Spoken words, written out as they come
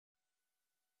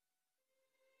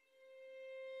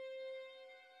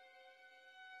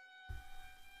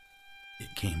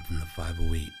came from the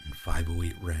 508 and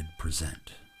 508 Red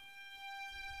present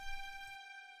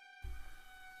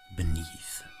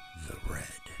Beneath the Red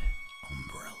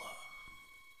Umbrella.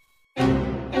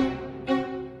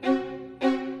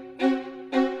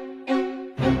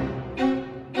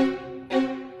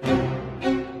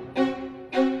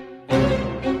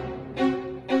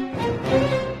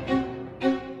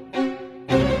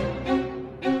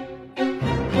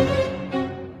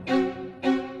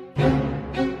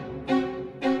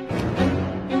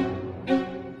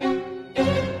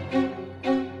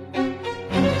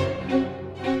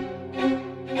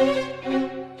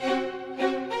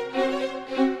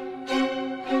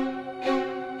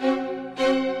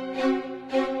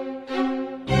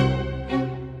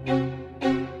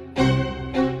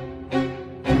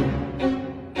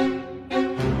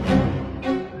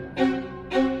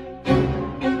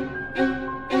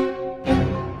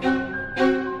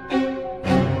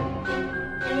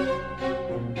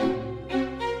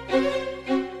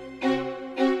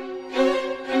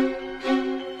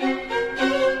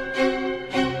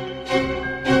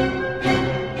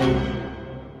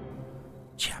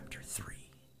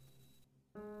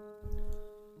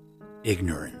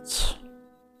 Ignorance.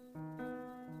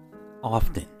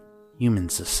 Often, human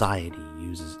society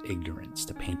uses ignorance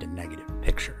to paint a negative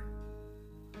picture.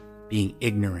 Being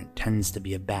ignorant tends to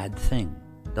be a bad thing,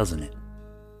 doesn't it?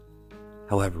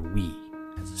 However, we,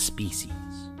 as a species,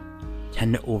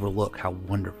 tend to overlook how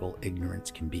wonderful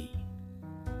ignorance can be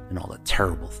and all the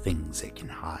terrible things it can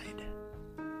hide.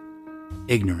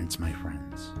 Ignorance, my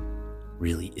friends,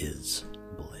 really is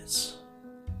bliss.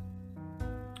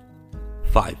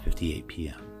 5:58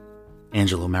 p.m.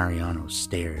 Angelo Mariano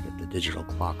stared at the digital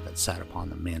clock that sat upon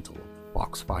the mantel of the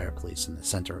box fireplace in the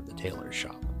center of the tailor's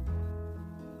shop.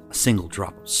 A single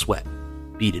drop of sweat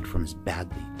beaded from his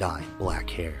badly dyed black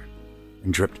hair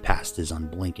and dripped past his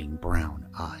unblinking brown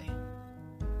eye.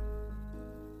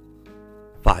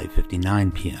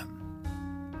 5:59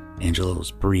 p.m.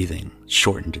 Angelo's breathing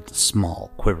shortened into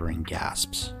small, quivering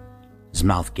gasps. His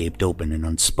mouth gaped open in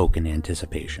unspoken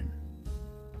anticipation.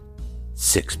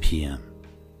 6 p.m.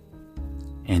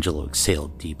 Angelo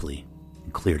exhaled deeply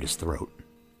and cleared his throat.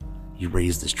 He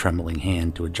raised his trembling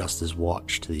hand to adjust his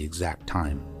watch to the exact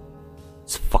time.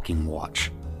 His fucking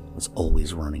watch was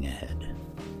always running ahead.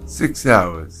 6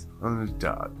 hours on the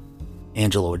dot.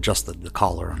 Angelo adjusted the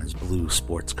collar on his blue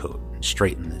sports coat and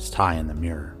straightened his tie in the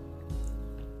mirror.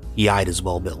 He eyed his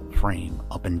well-built frame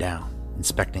up and down,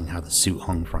 inspecting how the suit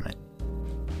hung from it.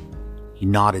 He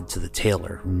nodded to the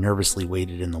tailor, who nervously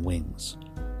waited in the wings,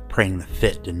 praying the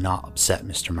fit did not upset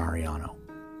Mr. Mariano.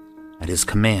 At his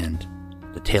command,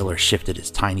 the tailor shifted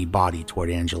his tiny body toward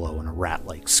Angelo in a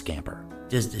rat-like scamper.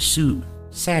 Does the suit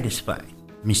satisfy,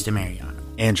 Mr. Mariano?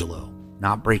 Angelo,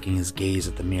 not breaking his gaze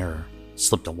at the mirror,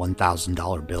 slipped a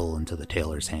 $1,000 bill into the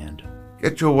tailor's hand.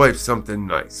 Get your wife something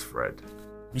nice, Fred.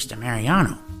 Mr.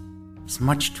 Mariano is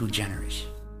much too generous.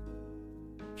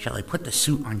 Shall I put the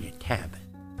suit on your tab?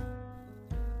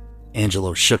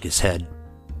 Angelo shook his head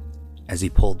as he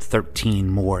pulled 13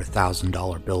 more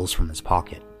 $1,000 bills from his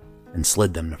pocket and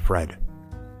slid them to Fred.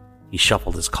 He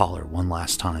shuffled his collar one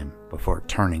last time before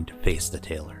turning to face the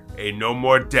tailor. Ain't no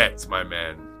more debts, my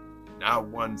man. Not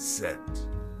 1 cent.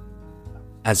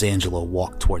 As Angelo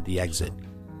walked toward the exit,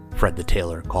 Fred the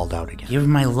tailor called out again. Give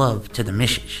my love to the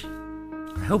missus.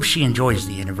 I hope she enjoys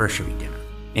the anniversary dinner.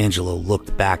 Angelo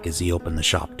looked back as he opened the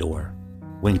shop door,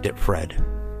 winked at Fred,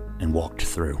 and walked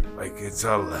through. Like it's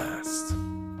our last.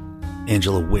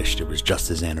 Angelo wished it was just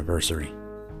his anniversary.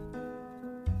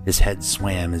 His head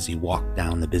swam as he walked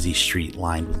down the busy street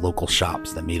lined with local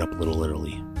shops that made up Little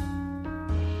Italy.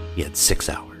 He had 6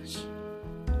 hours.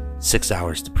 6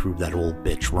 hours to prove that old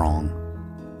bitch wrong.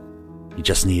 He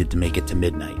just needed to make it to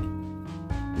midnight.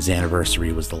 His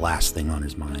anniversary was the last thing on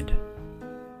his mind.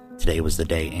 Today was the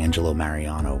day Angelo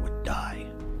Mariano would die.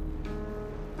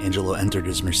 Angelo entered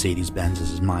his Mercedes-Benz as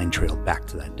his mind trailed back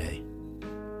to that day.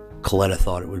 Coletta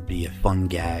thought it would be a fun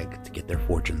gag to get their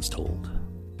fortunes told.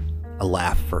 A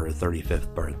laugh for her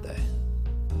 35th birthday.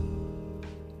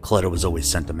 Coletta was always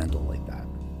sentimental like that.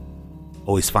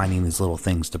 Always finding these little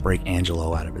things to break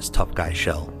Angelo out of his tough guy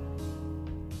shell.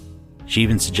 She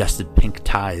even suggested pink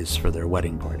ties for their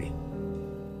wedding party.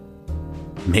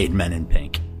 Made men in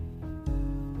pink.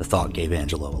 The thought gave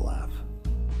Angelo a laugh.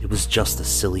 It was just a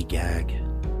silly gag.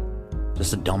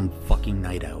 Just a dumb fucking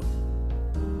night out.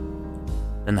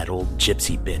 Then that old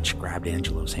gypsy bitch grabbed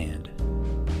Angelo's hand.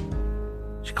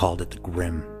 She called it the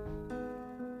Grim.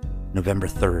 November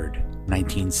 3rd,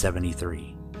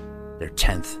 1973. Their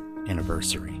 10th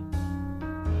anniversary.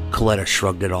 Coletta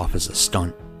shrugged it off as a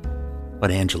stunt, but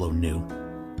Angelo knew.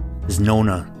 His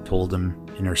Nona told him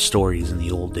in her stories in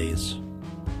the old days,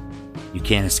 you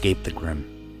can't escape the grim.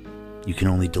 You can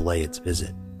only delay its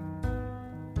visit.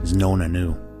 His Nona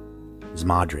knew. His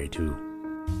Madre, too.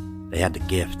 They had the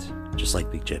gift, just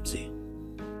like the gypsy.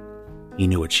 He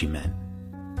knew what she meant.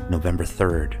 November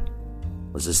 3rd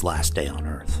was his last day on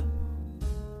Earth.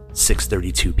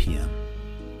 6:32 p.m.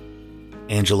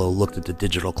 Angelo looked at the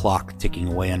digital clock ticking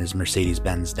away on his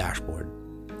Mercedes-Benz dashboard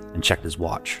and checked his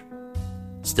watch.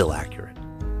 Still accurate.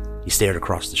 He stared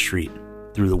across the street,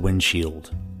 through the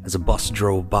windshield, as a bus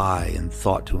drove by and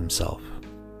thought to himself,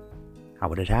 how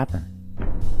would it happen?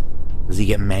 Does he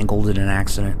get mangled in an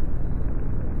accident?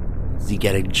 Does he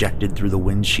get ejected through the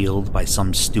windshield by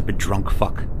some stupid drunk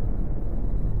fuck?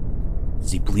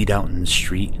 Does he bleed out in the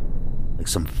street like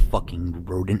some fucking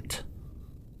rodent?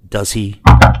 Does he?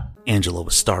 Angelo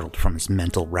was startled from his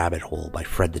mental rabbit hole by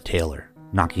Fred the Tailor,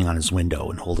 knocking on his window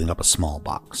and holding up a small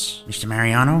box. Mr.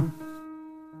 Mariano,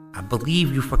 I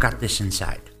believe you forgot this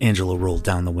inside. Angelo rolled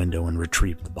down the window and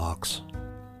retrieved the box.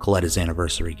 Coletta's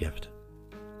anniversary gift.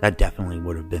 That definitely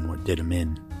would have been what did him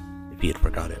in if he had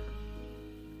forgot it.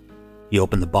 He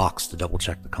opened the box to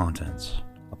double-check the contents.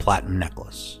 A platinum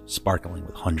necklace, sparkling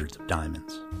with hundreds of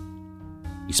diamonds.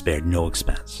 He spared no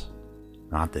expense.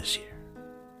 Not this year.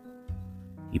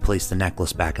 He placed the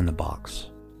necklace back in the box,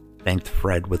 thanked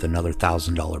Fred with another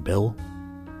 $1,000 bill,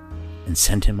 and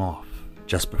sent him off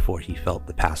just before he felt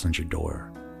the passenger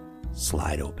door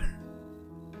slide open.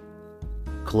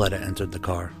 Coletta entered the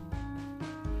car,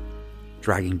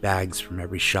 dragging bags from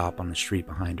every shop on the street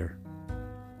behind her,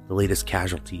 the latest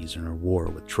casualties in her war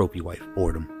with trophy wife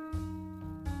boredom.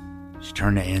 She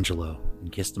turned to Angelo and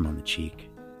kissed him on the cheek,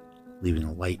 leaving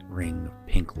a light ring of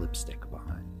pink lipstick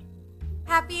behind.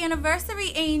 Happy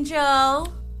anniversary,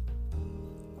 Angel!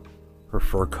 Her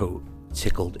fur coat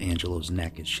tickled Angelo's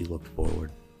neck as she looked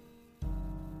forward.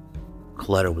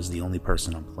 Coletta was the only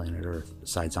person on planet Earth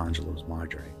besides Angelo's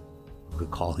Madre who could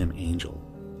call him Angel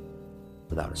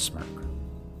without a smirk.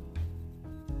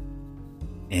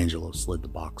 Angelo slid the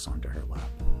box onto her lap.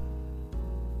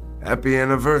 Happy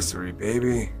anniversary,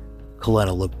 baby.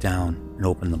 Coletta looked down and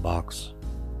opened the box.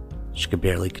 She could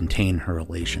barely contain her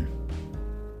elation.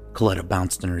 Coletta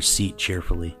bounced in her seat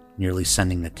cheerfully, nearly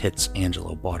sending the tits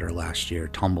Angelo bought her last year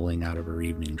tumbling out of her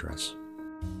evening dress.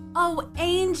 Oh,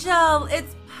 Angel,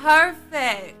 it's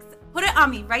perfect. Put it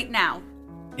on me right now.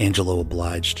 Angelo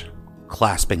obliged,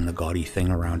 clasping the gaudy thing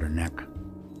around her neck.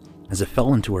 As it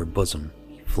fell into her bosom,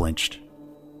 he flinched.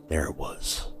 There it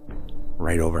was,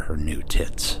 right over her new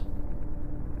tits.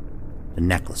 The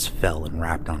necklace fell and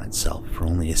wrapped on itself for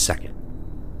only a second.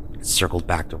 It circled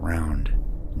back around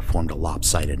and formed a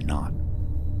lopsided knot,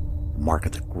 the mark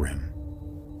of the grim.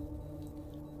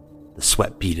 The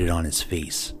sweat beaded on his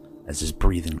face as his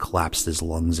breathing collapsed his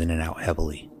lungs in and out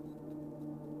heavily.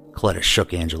 Coletta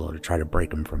shook Angelo to try to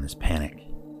break him from his panic.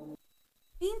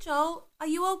 Angel, are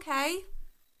you okay?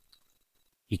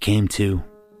 He came to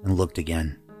and looked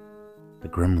again. The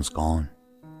grim was gone.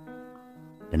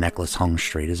 The necklace hung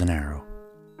straight as an arrow.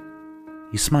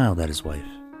 He smiled at his wife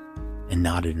and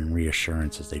nodded in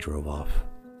reassurance as they drove off.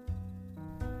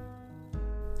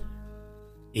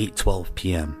 8:12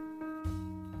 p.m.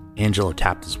 Angelo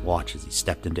tapped his watch as he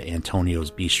stepped into Antonio's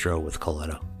bistro with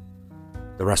Coletta.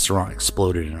 The restaurant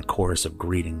exploded in a chorus of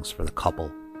greetings for the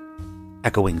couple,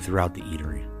 echoing throughout the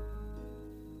eatery.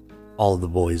 All of the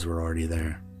boys were already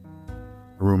there.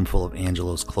 A room full of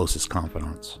Angelo's closest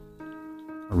confidants.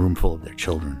 A room full of their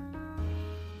children.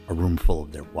 A room full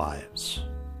of their wives.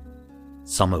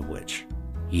 Some of which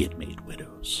he had made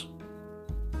widows.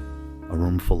 A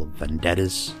room full of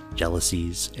vendettas,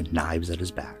 jealousies, and knives at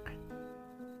his back.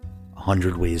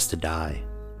 100 ways to die,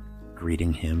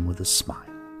 greeting him with a smile.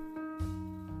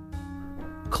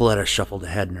 Coletta shuffled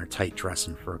ahead in her tight dress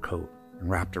and fur coat and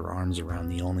wrapped her arms around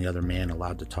the only other man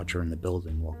allowed to touch her in the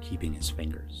building while keeping his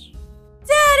fingers.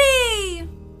 Daddy!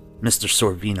 Mr.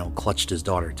 Sorvino clutched his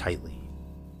daughter tightly,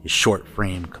 his short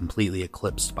frame completely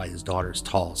eclipsed by his daughter's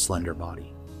tall, slender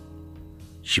body.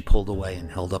 She pulled away and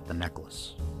held up the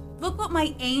necklace. Look what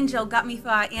my angel got me for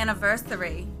our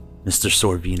anniversary. Mr.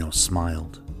 Sorvino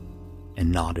smiled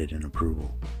and nodded in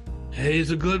approval. Hey,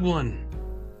 it's a good one.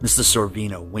 Mr.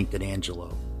 Sorvino winked at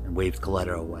Angelo and waved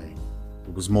Coletta away,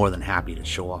 who was more than happy to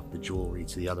show off the jewelry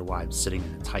to the other wives sitting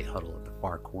in a tight huddle at the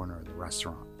far corner of the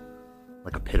restaurant,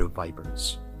 like a pit of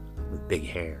vipers, with big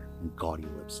hair and gaudy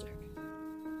lipstick.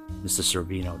 Mr.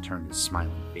 Sorvino turned his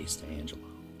smiling face to Angelo.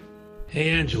 Hey,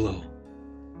 Angelo,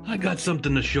 I got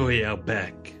something to show you out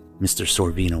back. Mr.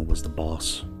 Sorvino was the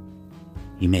boss.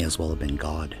 He may as well have been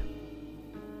God.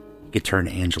 He could turn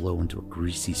Angelo into a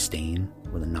greasy stain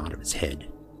with a nod of his head.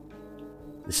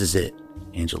 This is it,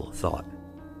 Angelo thought,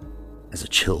 as a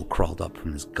chill crawled up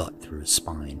from his gut through his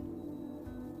spine.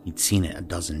 He'd seen it a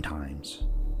dozen times.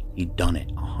 He'd done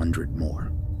it 100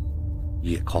 more.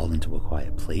 You get called into a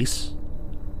quiet place,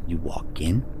 you walk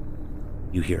in,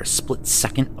 you hear a split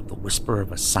second of the whisper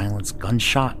of a silenced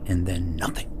gunshot, and then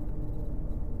nothing.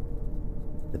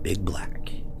 The big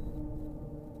black.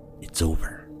 It's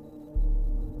over.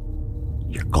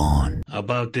 You're gone. How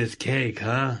about this cake,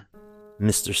 huh?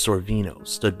 Mr. Sorvino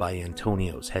stood by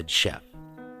Antonio's head chef.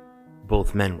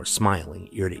 Both men were smiling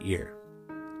ear to ear.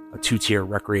 A two-tier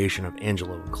recreation of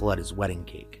Angelo and Coletta's wedding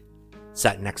cake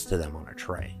sat next to them on a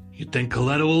tray. You think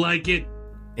Coletta will like it?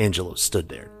 Angelo stood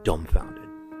there, dumbfounded.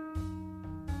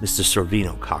 Mr.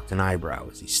 Sorvino cocked an eyebrow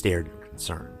as he stared in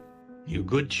concern. You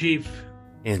good, Chief?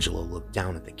 Angelo looked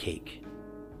down at the cake,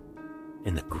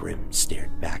 and the Grim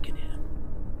stared back at him.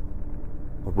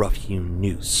 A rough-hewn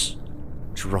noose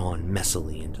drawn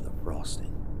messily into the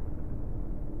frosting.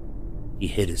 He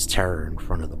hid his terror in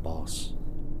front of the boss,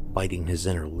 biting his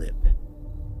inner lip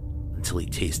until he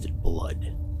tasted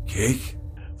blood. Cake?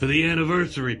 For the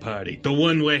anniversary party, the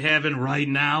one we're having right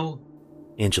now?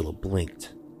 Angelo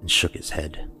blinked and shook his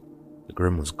head. The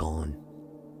Grim was gone.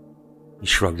 He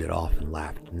shrugged it off and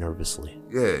laughed nervously.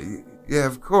 Yeah,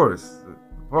 of course. The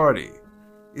party.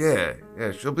 Yeah,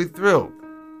 she'll be thrilled.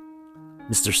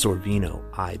 Mr. Sorvino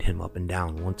eyed him up and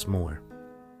down once more.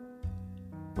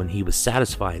 When he was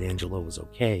satisfied Angelo was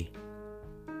okay,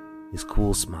 his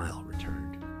cool smile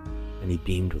returned, and he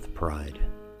beamed with pride.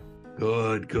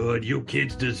 Good. You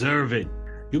kids deserve it.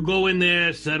 You go in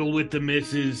there, settle with the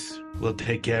missus. We'll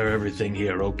take care of everything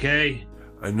here, okay?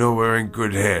 I know we're in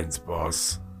good hands,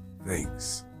 boss.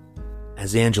 Thanks.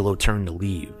 As Angelo turned to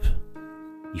leave,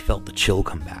 he felt the chill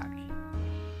come back.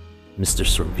 Mr.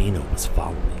 Sorvino was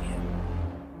following him.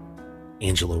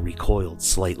 Angelo recoiled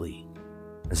slightly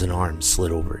as an arm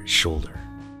slid over his shoulder.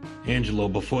 Angelo,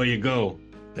 before you go,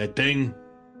 that thing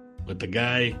with the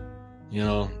guy,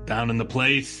 down in the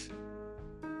place,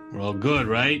 we're all good,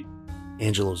 right?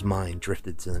 Angelo's mind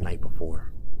drifted to the night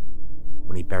before,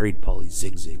 when he buried Paulie's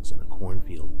zigzags in a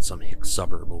cornfield in some hick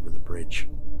suburb over the bridge.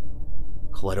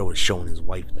 Coletta was showing his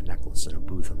wife the necklace in a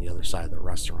booth on the other side of the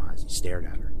restaurant as he stared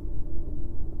at her.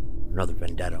 Another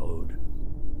vendetta owed.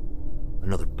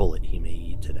 Another bullet he may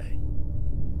eat today.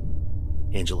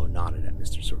 Angelo nodded at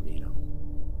Mr. Sorvino.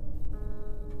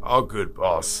 All good,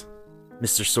 boss.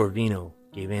 Mr. Sorvino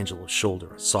gave Angelo's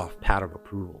shoulder a soft pat of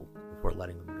approval before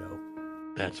letting him go.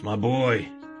 That's my boy.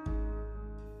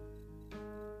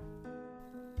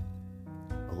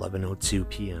 11:02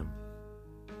 p.m.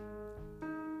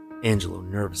 Angelo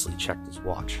nervously checked his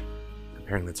watch,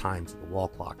 comparing the time to the wall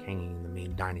clock hanging in the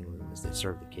main dining room as they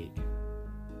served the cake.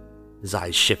 His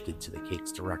eyes shifted to the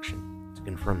cake's direction to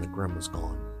confirm the Grim was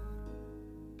gone.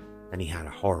 Then he had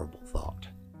a horrible thought.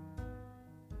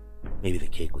 Maybe the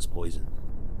cake was poisoned.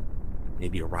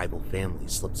 Maybe a rival family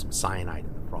slipped some cyanide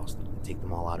in the frosting to take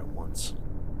them all out at once.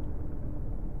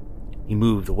 He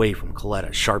moved away from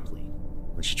Coletta sharply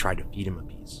when she tried to feed him a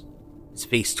piece. His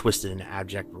face twisted into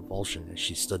abject revulsion as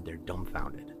she stood there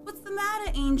dumbfounded. What's the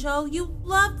matter, Angel? You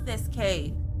loved this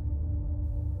cake.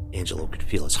 Angelo could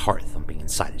feel his heart thumping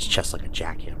inside his chest like a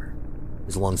jackhammer.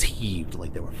 His lungs heaved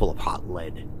like they were full of hot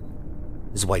lead.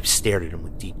 His wife stared at him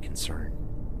with deep concern.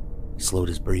 He slowed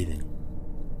his breathing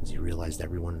as he realized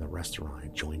everyone in the restaurant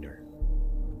had joined her.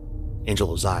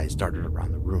 Angelo's eyes darted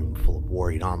around the room full of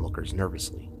worried onlookers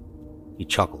nervously. He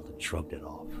chuckled and shrugged it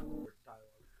off.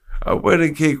 Our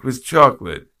wedding cake was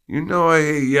chocolate. You know I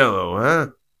hate yellow, huh?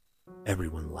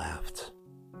 Everyone laughed.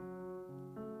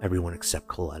 Everyone except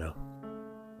Coletta.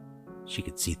 She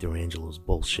could see through Angelo's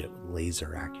bullshit with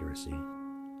laser accuracy.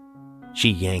 She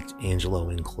yanked Angelo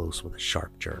in close with a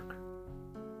sharp jerk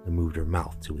and moved her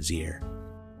mouth to his ear.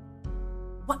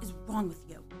 What is wrong with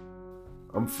you?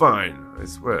 I'm fine, I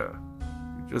swear.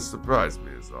 You just surprised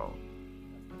me is all.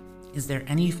 Is there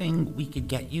anything we could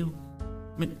get you,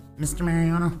 Mr.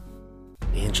 Mariano?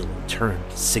 Angelo turned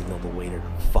to signal the waiter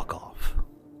to fuck off,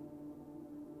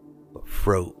 but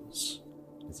froze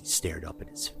as he stared up at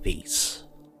his face.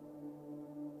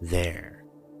 There,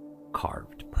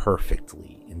 carved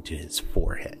perfectly into his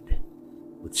forehead,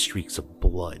 with streaks of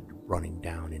blood running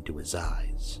down into his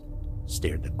eyes,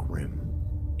 stared the Grim.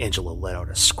 Angelo let out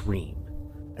a scream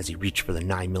as he reached for the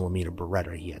 9mm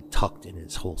Beretta he had tucked in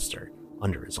his holster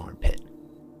under his armpit.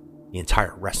 The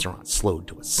entire restaurant slowed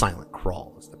to a silent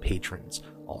crawl as the patrons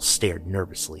all stared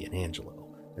nervously at Angelo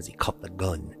as he cupped the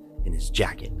gun in his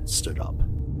jacket and stood up.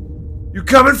 You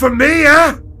coming for me,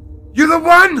 huh? You the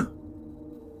one?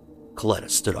 Coletta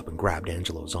stood up and grabbed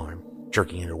Angelo's arm,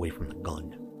 jerking it away from the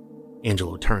gun.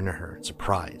 Angelo turned to her in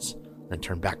surprise then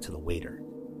turned back to the waiter.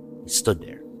 He stood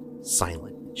there,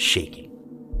 silent and shaking.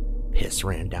 Piss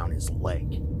ran down his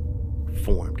leg and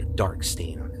formed a dark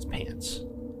stain on his pants.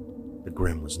 The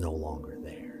Grim was no longer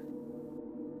there.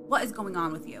 What is going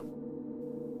on with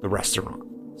you? The restaurant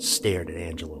stared at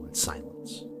Angelo in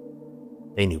silence.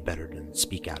 They knew better than to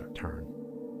speak out of turn.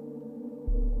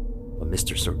 But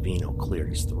Mr. Sorvino cleared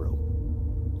his throat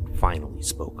and finally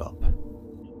spoke up.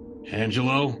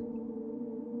 Angelo,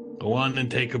 go on and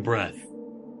take a breath.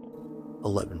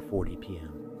 11:40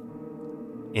 p.m.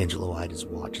 Angelo eyed his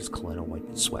watch as Coletta wiped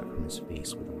the sweat from his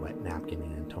face with a wet napkin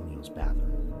in Antonio's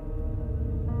bathroom.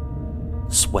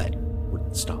 The sweat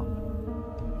wouldn't stop.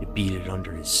 It beaded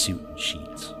under his suit and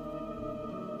sheets.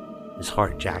 His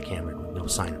heart jackhammered with no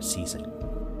sign of ceasing.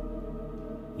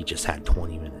 He just had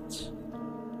 20 minutes.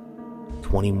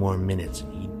 20 more minutes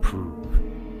and he'd prove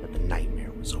that the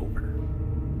nightmare was over.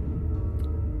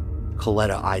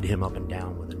 Coletta eyed him up and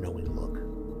down with a knowing look.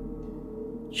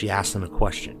 She asked him a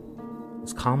question,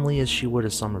 as calmly as she would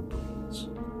a summer breeze,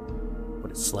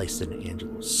 but it sliced into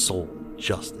Angelo's soul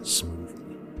just as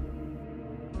smoothly.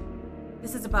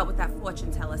 This is about what that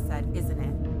fortune teller said, isn't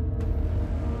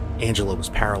it? Angelo was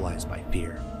paralyzed by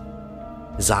fear.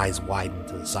 His eyes widened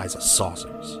to the size of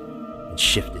saucers and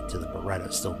shifted to the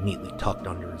Beretta still neatly tucked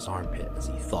under his armpit as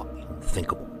he thought the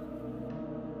unthinkable.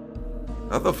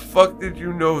 How the fuck did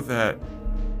you know that?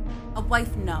 A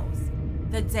wife knows.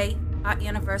 The date, our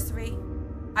anniversary,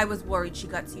 I was worried she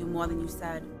got to you more than you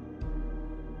said.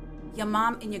 Your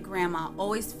mom and your grandma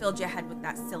always filled your head with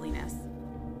that silliness.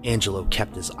 Angelo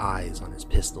kept his eyes on his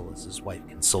pistol as his wife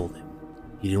consoled him.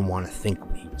 He didn't want to think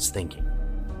what he was thinking.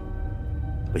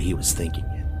 But he was thinking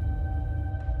it.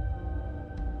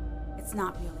 It's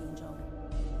not real, Angel.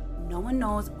 No one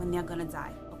knows when they're gonna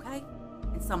die, okay?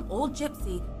 And some old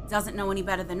gypsy doesn't know any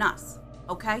better than us,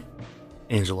 okay?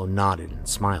 Angelo nodded and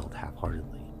smiled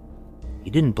half-heartedly. He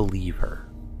didn't believe her,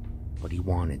 but he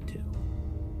wanted to.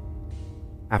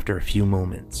 After a few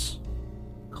moments,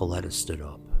 Coletta stood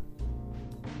up.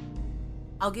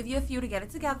 I'll give you a few to get it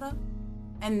together,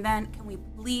 and then can we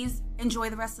please enjoy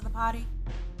the rest of the party?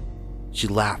 She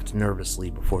laughed nervously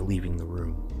before leaving the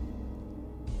room.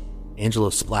 Angelo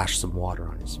splashed some water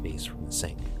on his face from the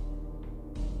sink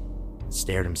and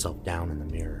stared himself down in the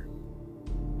mirror.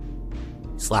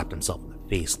 He slapped himself in the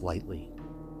face lightly,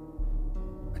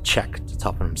 a check to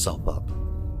toughen himself up.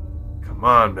 Come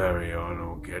on,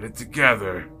 Mariano, get it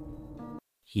together.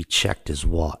 He checked his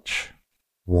watch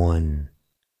one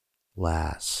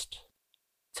last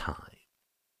time.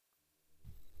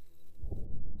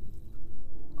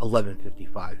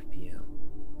 11:55 p.m.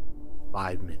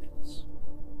 5 minutes.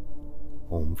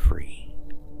 Home free.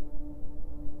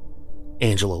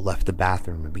 Angelo left the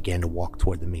bathroom and began to walk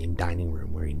toward the main dining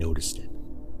room where he noticed it.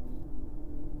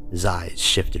 His eyes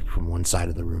shifted from one side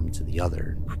of the room to the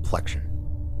other in perplexion.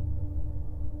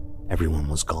 Everyone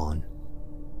was gone.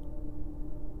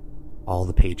 All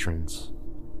the patrons,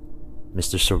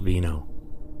 Mr. Sorvino,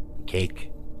 the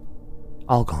cake,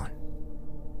 all gone.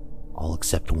 All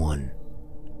except one.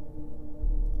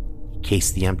 He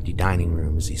cased the empty dining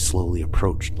room as he slowly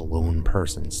approached the lone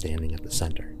person standing at the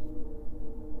center.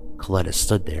 Coletta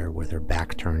stood there with her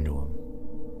back turned to him,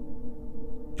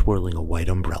 twirling a white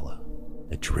umbrella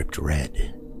that dripped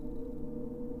red.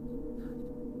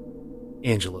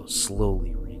 Angelo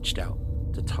slowly reached out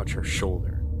to touch her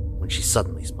shoulder when she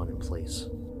suddenly spun in place.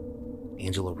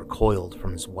 Angelo recoiled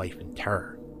from his wife in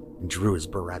terror and drew his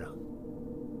Beretta.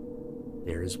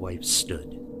 There his wife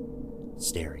stood,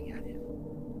 staring at him,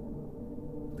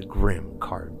 the grim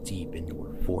carved deep into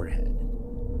her forehead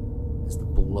as the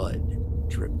blood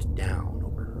dripped down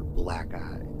over her black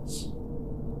eyes.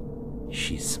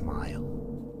 She smiled.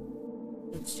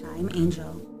 It's time,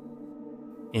 Angel.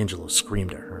 Angelo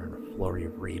screamed at her in a flurry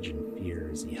of rage and fear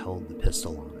as he held the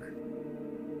pistol on her.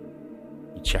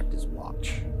 He checked his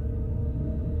watch.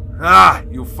 Ah,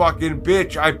 you fucking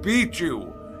bitch, I beat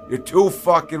you. You're too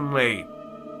fucking late.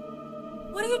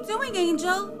 What are you doing,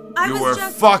 Angel? You were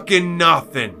fucking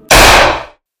nothing.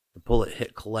 The bullet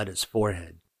hit Coletta's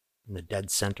forehead in the dead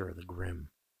center of the grim.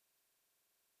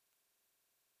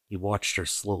 He watched her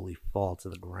slowly fall to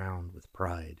the ground with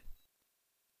pride.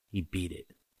 He beat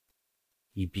it.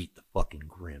 He beat the fucking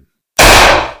grim.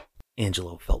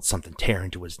 Angelo felt something tear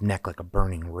into his neck like a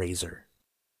burning razor.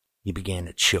 He began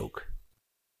to choke.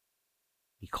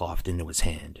 He coughed into his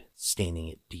hand, staining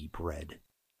it deep red.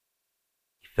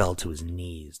 He fell to his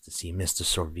knees to see Mr.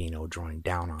 Sorvino drawing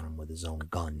down on him with his own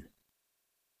gun,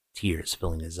 tears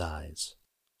filling his eyes,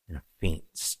 and a faint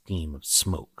steam of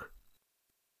smoke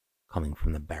coming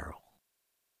from the barrel.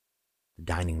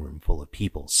 The dining room full of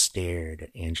people stared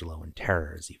at Angelo in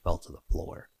terror as he fell to the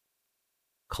floor.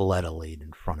 Coletta laid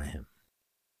in front of him,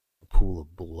 a pool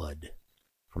of blood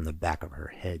from the back of her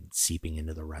head seeping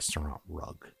into the restaurant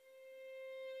rug.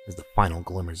 As the final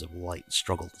glimmers of light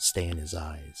struggled to stay in his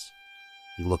eyes,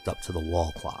 he looked up to the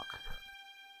wall clock.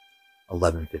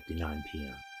 11:59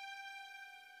 p.m.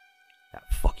 That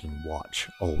fucking watch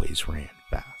always ran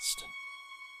fast.